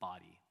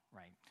body,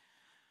 right?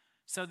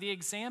 So the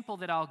example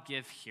that I'll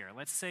give here,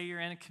 let's say you're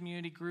in a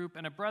community group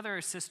and a brother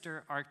or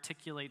sister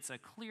articulates a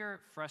clear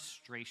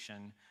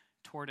frustration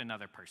toward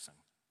another person.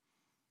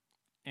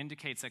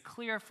 Indicates a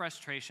clear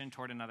frustration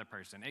toward another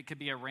person. It could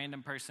be a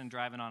random person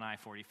driving on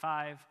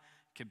I-45. It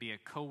could be a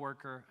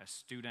coworker, a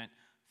student,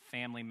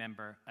 family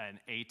member, an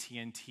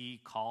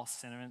AT&T call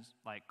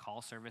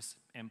service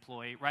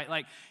employee, right?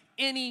 Like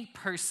any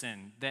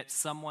person that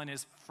someone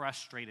is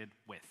frustrated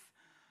with.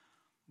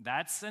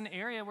 That's an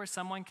area where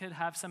someone could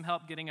have some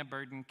help getting a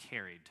burden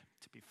carried,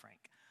 to be frank.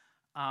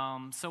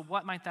 So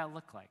what might that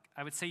look like?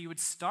 I would say you would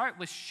start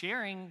with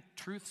sharing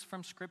truths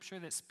from Scripture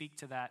that speak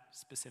to that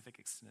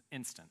specific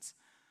instance.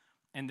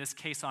 In this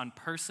case, on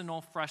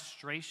personal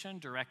frustration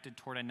directed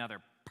toward another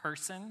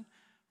person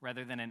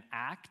rather than an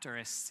act or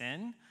a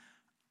sin.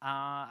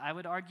 I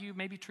would argue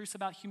maybe truths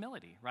about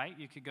humility, right?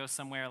 You could go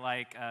somewhere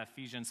like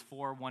Ephesians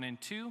 4, 1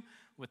 and 2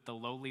 with the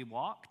lowly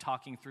walk,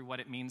 talking through what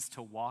it means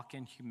to walk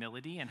in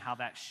humility and how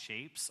that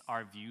shapes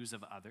our views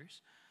of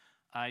others.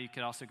 You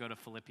could also go to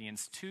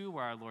Philippians 2,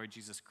 where our Lord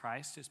Jesus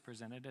Christ is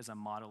presented as a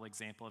model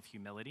example of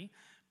humility,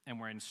 and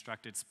we're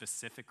instructed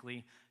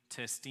specifically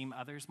to esteem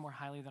others more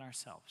highly than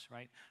ourselves,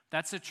 right?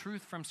 That's a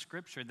truth from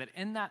Scripture that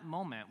in that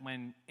moment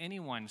when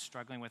anyone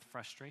struggling with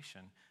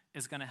frustration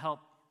is going to help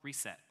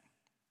reset.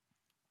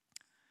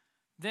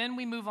 Then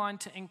we move on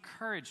to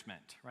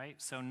encouragement, right?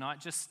 So not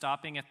just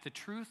stopping at the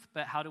truth,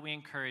 but how do we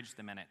encourage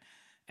them in it?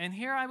 And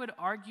here I would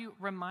argue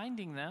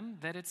reminding them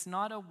that it's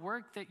not a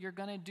work that you're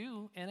going to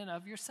do in and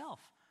of yourself.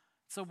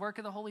 It's a work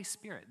of the Holy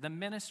Spirit, the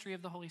ministry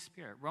of the Holy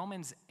Spirit.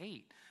 Romans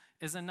 8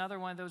 is another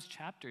one of those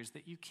chapters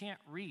that you can't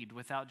read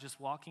without just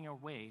walking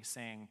away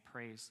saying,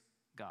 praise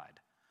God.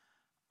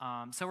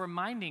 So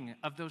reminding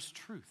of those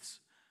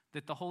truths,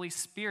 that the Holy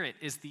Spirit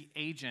is the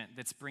agent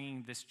that's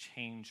bringing this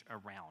change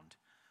around.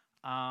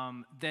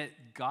 That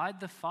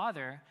God the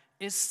Father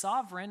is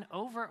sovereign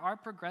over our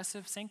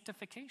progressive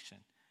sanctification.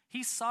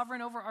 He's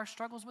sovereign over our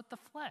struggles with the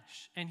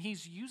flesh, and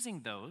he's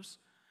using those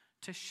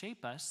to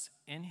shape us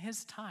in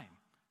his time,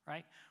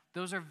 right?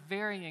 Those are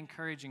very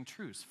encouraging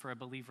truths for a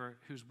believer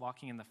who's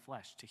walking in the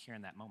flesh to hear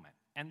in that moment,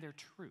 and they're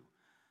true.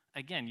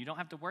 Again, you don't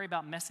have to worry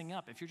about messing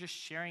up. If you're just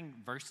sharing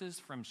verses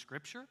from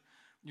Scripture,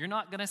 you're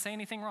not going to say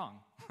anything wrong.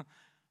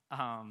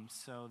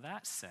 So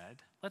that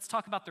said, let's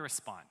talk about the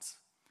response.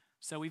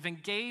 So we've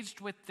engaged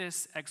with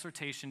this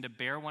exhortation to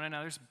bear one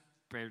another's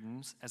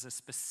burdens as a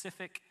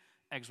specific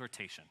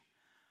exhortation.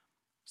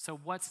 So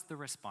what's the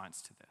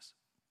response to this?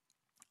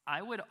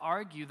 I would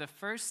argue the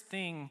first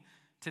thing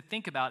to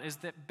think about is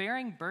that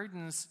bearing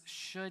burdens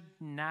should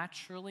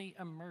naturally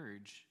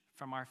emerge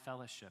from our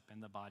fellowship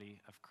in the body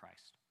of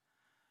Christ.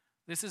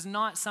 This is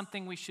not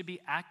something we should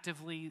be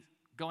actively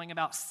going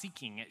about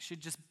seeking. It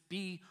should just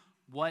be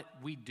what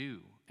we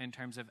do in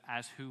terms of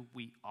as who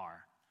we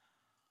are.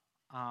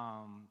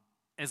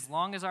 As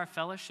long as our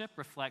fellowship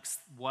reflects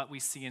what we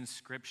see in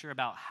Scripture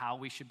about how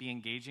we should be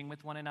engaging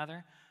with one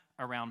another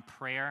around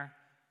prayer,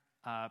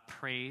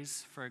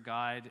 praise for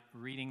God,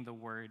 reading the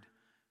Word,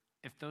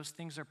 if those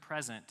things are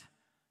present,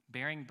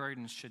 bearing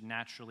burdens should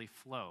naturally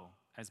flow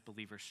as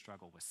believers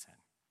struggle with sin.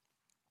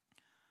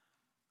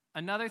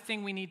 Another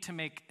thing we need to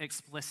make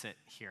explicit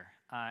here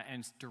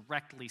and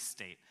directly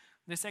state,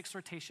 this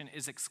exhortation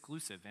is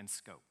exclusive in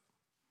scope.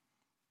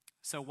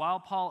 So while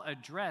Paul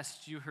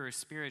addressed you who are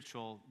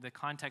spiritual, the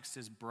context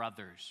is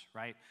brothers,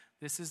 right?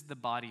 This is the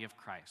body of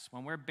Christ.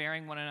 When we're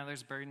bearing one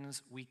another's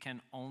burdens, we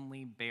can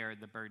only bear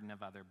the burden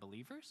of other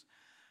believers,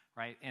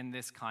 right, in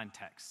this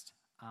context,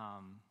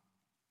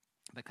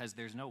 because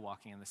there's no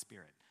walking in the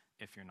Spirit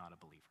if you're not a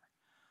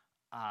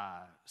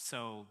believer.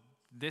 So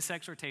this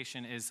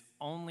exhortation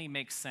only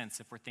makes sense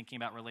if we're thinking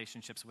about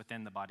relationships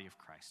within the body of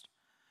Christ.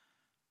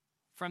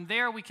 From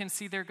there, we can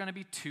see there are going to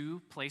be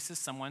two places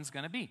someone's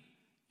going to be.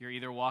 You're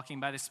either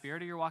walking by the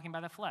Spirit or you're walking by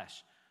the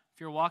flesh.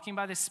 If you're walking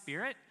by the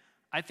Spirit,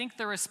 I think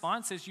the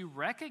response is you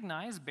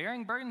recognize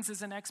bearing burdens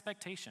is an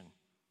expectation.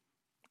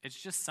 It's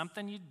just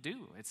something you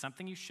do. It's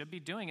something you should be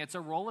doing. It's a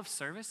role of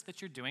service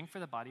that you're doing for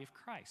the body of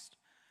Christ.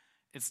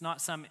 It's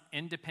not some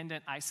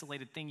independent,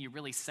 isolated thing you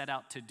really set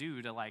out to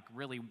do to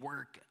really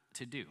work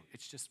to do.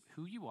 It's just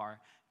who you are.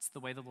 It's the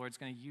way the Lord's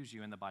going to use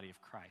you in the body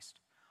of Christ.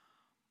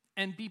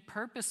 And be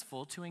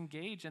purposeful to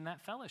engage in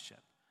that fellowship.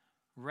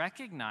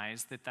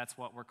 Recognize that that's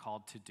what we're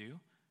called to do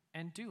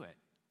and do it.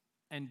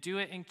 And do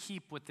it in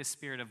keep with the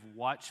spirit of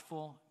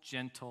watchful,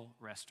 gentle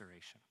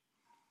restoration.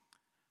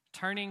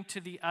 Turning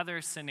to the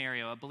other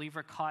scenario, a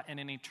believer caught in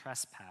any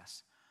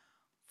trespass.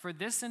 For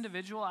this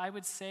individual, I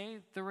would say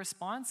the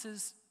response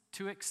is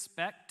to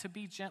expect to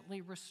be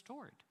gently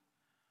restored.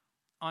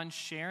 On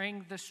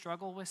sharing the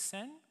struggle with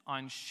sin,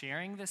 on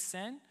sharing the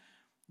sin,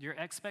 your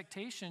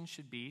expectation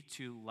should be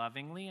to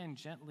lovingly and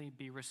gently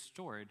be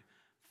restored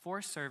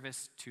for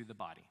service to the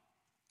body.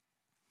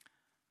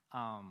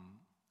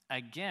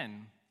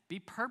 Again, be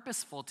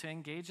purposeful to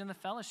engage in the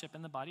fellowship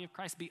in the body of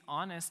Christ. Be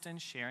honest in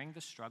sharing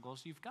the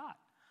struggles you've got.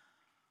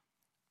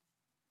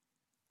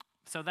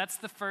 So that's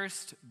the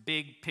first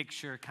big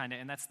picture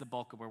and that's the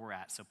bulk of where we're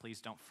at, so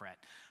please don't fret.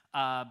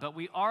 But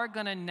we are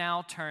going to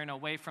now turn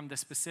away from the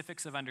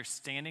specifics of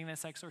understanding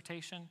this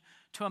exhortation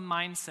to a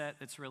mindset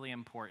that's really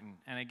important.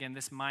 And again,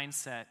 this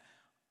mindset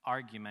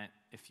argument,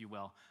 if you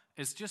will,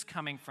 is just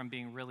coming from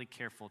being really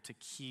careful to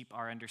keep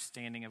our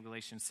understanding of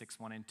Galatians 6,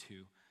 1 and 2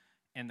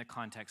 in the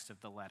context of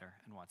the letter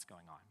and what's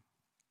going on.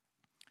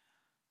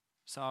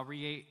 So I'll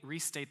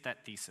restate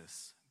that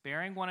thesis.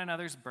 Bearing one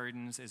another's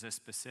burdens is a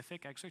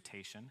specific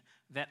exhortation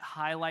that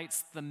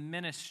highlights the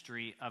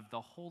ministry of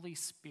the Holy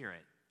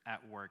Spirit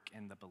at work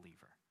in the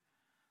believer.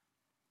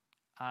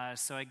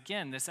 So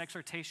again, this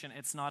exhortation,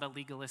 it's not a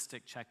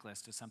legalistic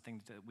checklist. It's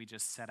something that we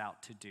just set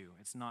out to do.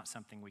 It's not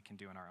something we can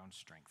do in our own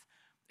strength.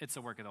 It's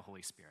a work of the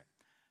Holy Spirit.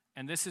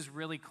 And this is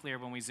really clear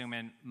when we zoom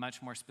in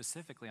much more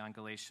specifically on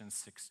Galatians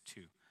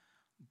 6:2.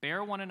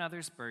 Bear one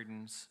another's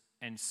burdens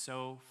and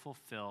so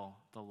fulfill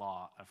the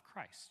law of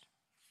Christ.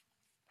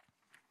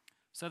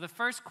 So the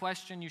first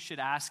question you should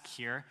ask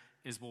here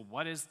is, well,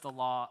 what is the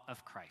law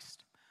of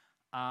Christ?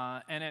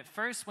 And at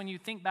first, when you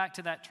think back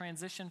to that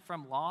transition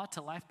from law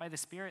to life by the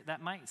Spirit,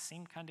 that might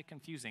seem kind of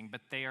confusing,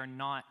 but they are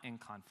not in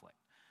conflict.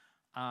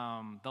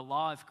 The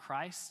law of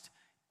Christ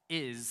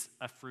is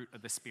a fruit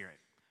of the Spirit,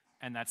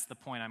 and that's the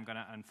point I'm going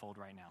to unfold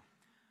right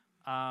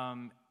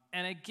now.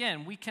 And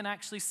again, we can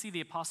actually see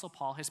the Apostle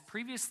Paul has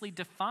previously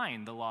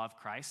defined the law of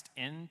Christ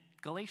in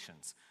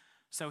Galatians.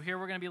 So here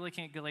we're going to be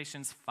looking at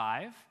Galatians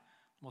 5.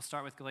 We'll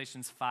start with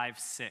Galatians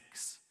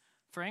 5:6.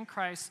 For in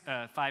Christ,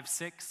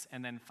 5:6,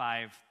 and then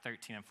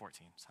 5:13 and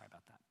 14. Sorry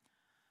about that.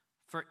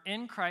 For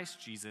in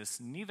Christ Jesus,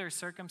 neither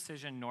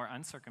circumcision nor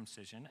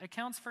uncircumcision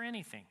accounts for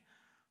anything,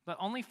 but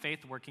only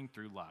faith working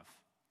through love.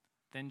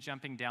 Then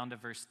jumping down to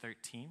verse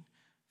 13.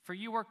 For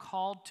you are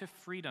called to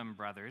freedom,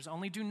 brothers,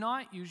 only do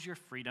not use your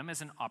freedom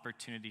as an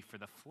opportunity for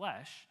the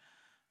flesh,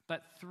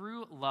 but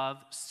through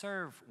love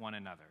serve one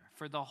another.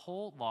 For the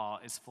whole law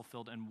is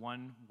fulfilled in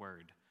one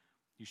word: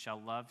 you shall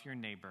love your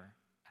neighbor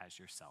as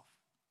yourself.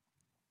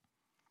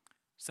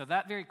 So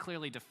that very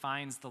clearly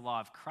defines the law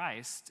of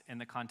Christ in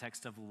the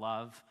context of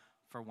love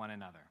for one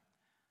another.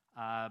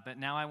 But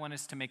now I want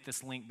us to make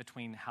this link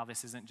between how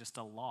this isn't just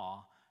a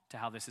law to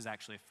how this is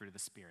actually a fruit of the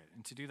Spirit.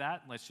 And to do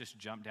that, let's just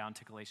jump down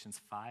to Galatians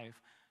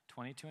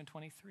 5:22 and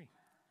 23.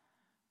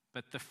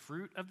 But the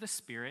fruit of the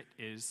Spirit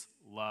is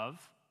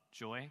love,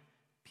 joy,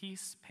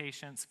 peace,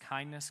 patience,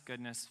 kindness,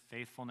 goodness,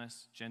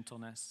 faithfulness,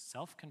 gentleness,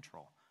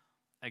 self-control.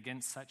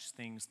 Against such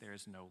things there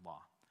is no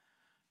law.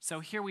 So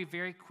here we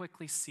very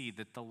quickly see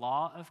that the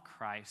law of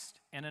Christ,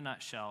 in a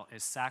nutshell,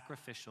 is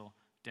sacrificial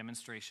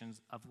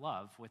demonstrations of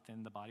love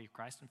within the body of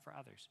Christ and for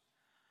others.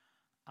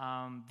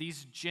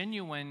 These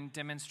genuine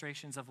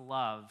demonstrations of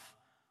love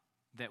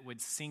that would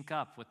sync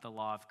up with the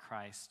law of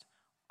Christ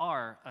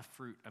are a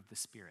fruit of the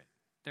Spirit.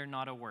 They're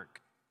not a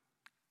work.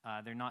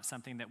 They're not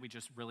something that we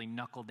just really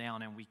knuckle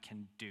down and we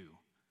can do.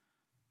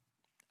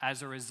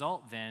 As a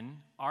result,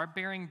 then, our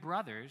bearing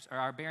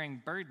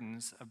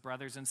burdens of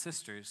brothers and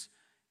sisters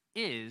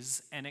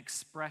is an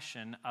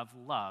expression of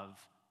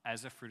love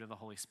as a fruit of the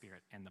Holy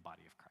Spirit in the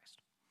body of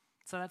Christ.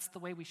 So that's the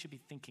way we should be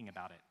thinking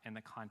about it in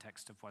the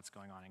context of what's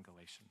going on in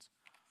Galatians.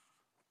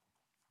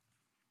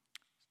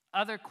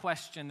 Other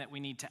question that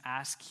we need to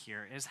ask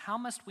here is, how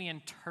must we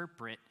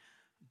interpret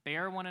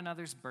bear one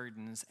another's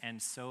burdens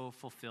and so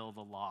fulfill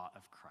the law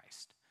of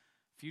Christ?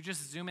 If you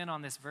just zoom in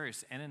on this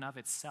verse in and of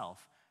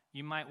itself,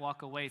 you might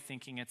walk away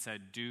thinking it's a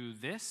do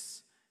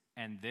this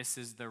and this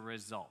is the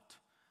result.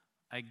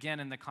 Again,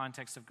 in the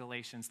context of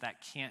Galatians,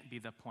 that can't be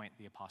the point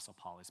the Apostle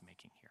Paul is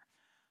making here.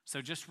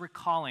 So just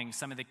recalling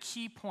some of the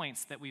key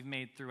points that we've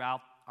made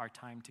throughout our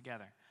time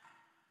together.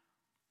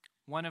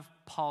 One of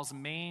Paul's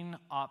main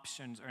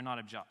objectives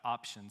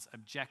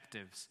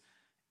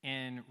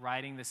in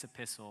writing this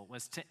epistle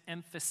was to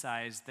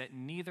emphasize that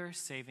neither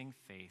saving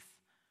faith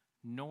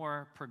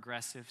nor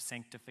progressive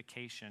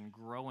sanctification,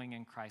 growing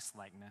in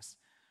Christ-likeness,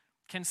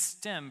 can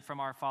stem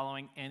from our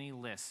following any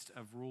list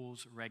of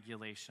rules,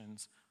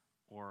 regulations,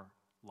 or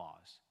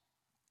laws.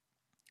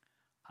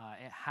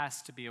 It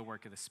has to be a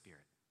work of the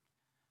Spirit.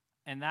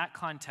 In that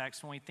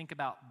context, when we think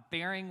about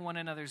bearing one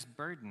another's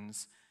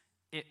burdens,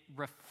 it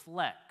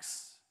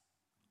reflects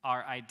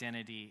our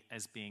identity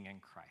as being in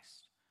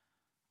Christ.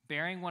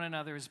 Bearing one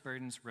another's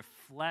burdens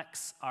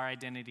reflects our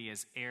identity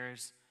as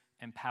heirs,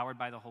 empowered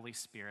by the Holy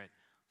Spirit,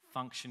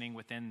 functioning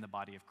within the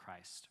body of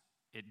Christ.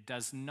 It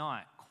does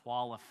not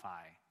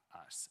qualify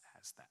us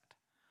as that.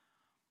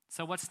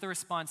 So what's the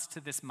response to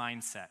this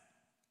mindset?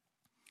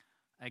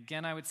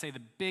 Again, I would say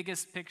the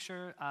biggest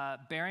picture,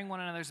 bearing one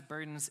another's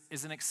burdens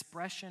is an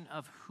expression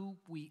of who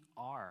we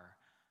are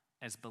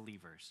as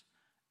believers.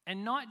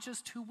 And not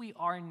just who we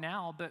are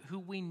now, but who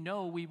we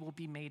know we will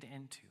be made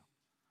into.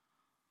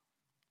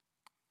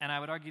 And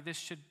I would argue this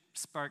should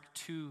spark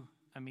two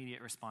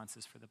immediate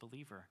responses for the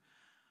believer.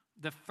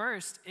 The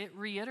first, it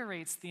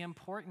reiterates the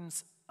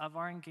importance of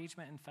our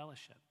engagement in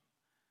fellowship.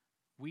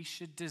 We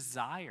should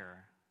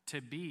desire to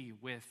be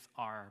with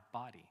our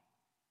body.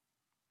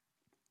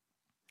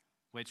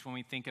 Which, when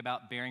we think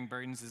about bearing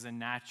burdens as a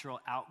natural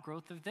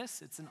outgrowth of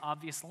this, it's an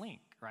obvious link,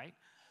 right?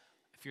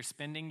 If you're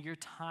spending your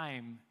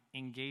time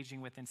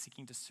engaging with and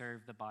seeking to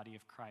serve the body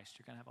of Christ,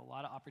 you're going to have a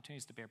lot of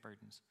opportunities to bear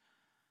burdens.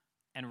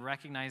 And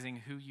recognizing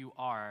who you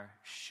are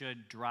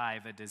should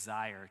drive a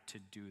desire to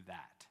do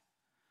that.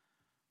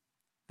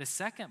 The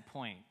second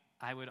point,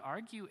 I would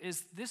argue,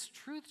 is this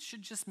truth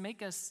should just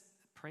make us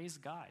praise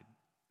God.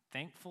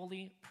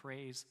 Thankfully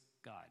praise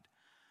God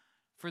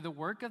for the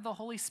work of the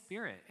Holy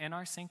Spirit in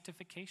our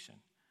sanctification.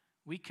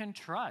 We can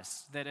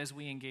trust that as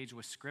we engage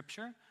with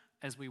Scripture,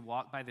 as we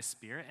walk by the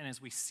Spirit, and as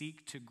we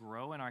seek to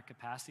grow in our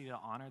capacity to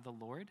honor the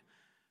Lord,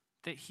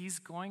 that he's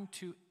going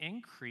to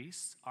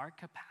increase our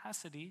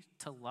capacity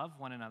to love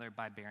one another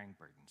by bearing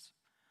burdens.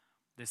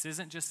 This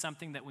isn't just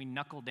something that we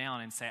knuckle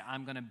down and say,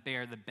 I'm going to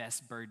bear the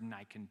best burden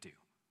I can do,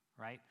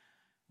 right?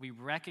 We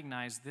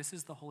recognize this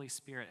is the Holy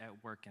Spirit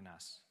at work in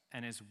us.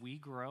 And as we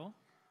grow,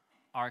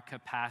 our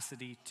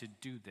capacity to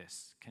do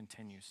this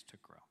continues to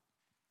grow.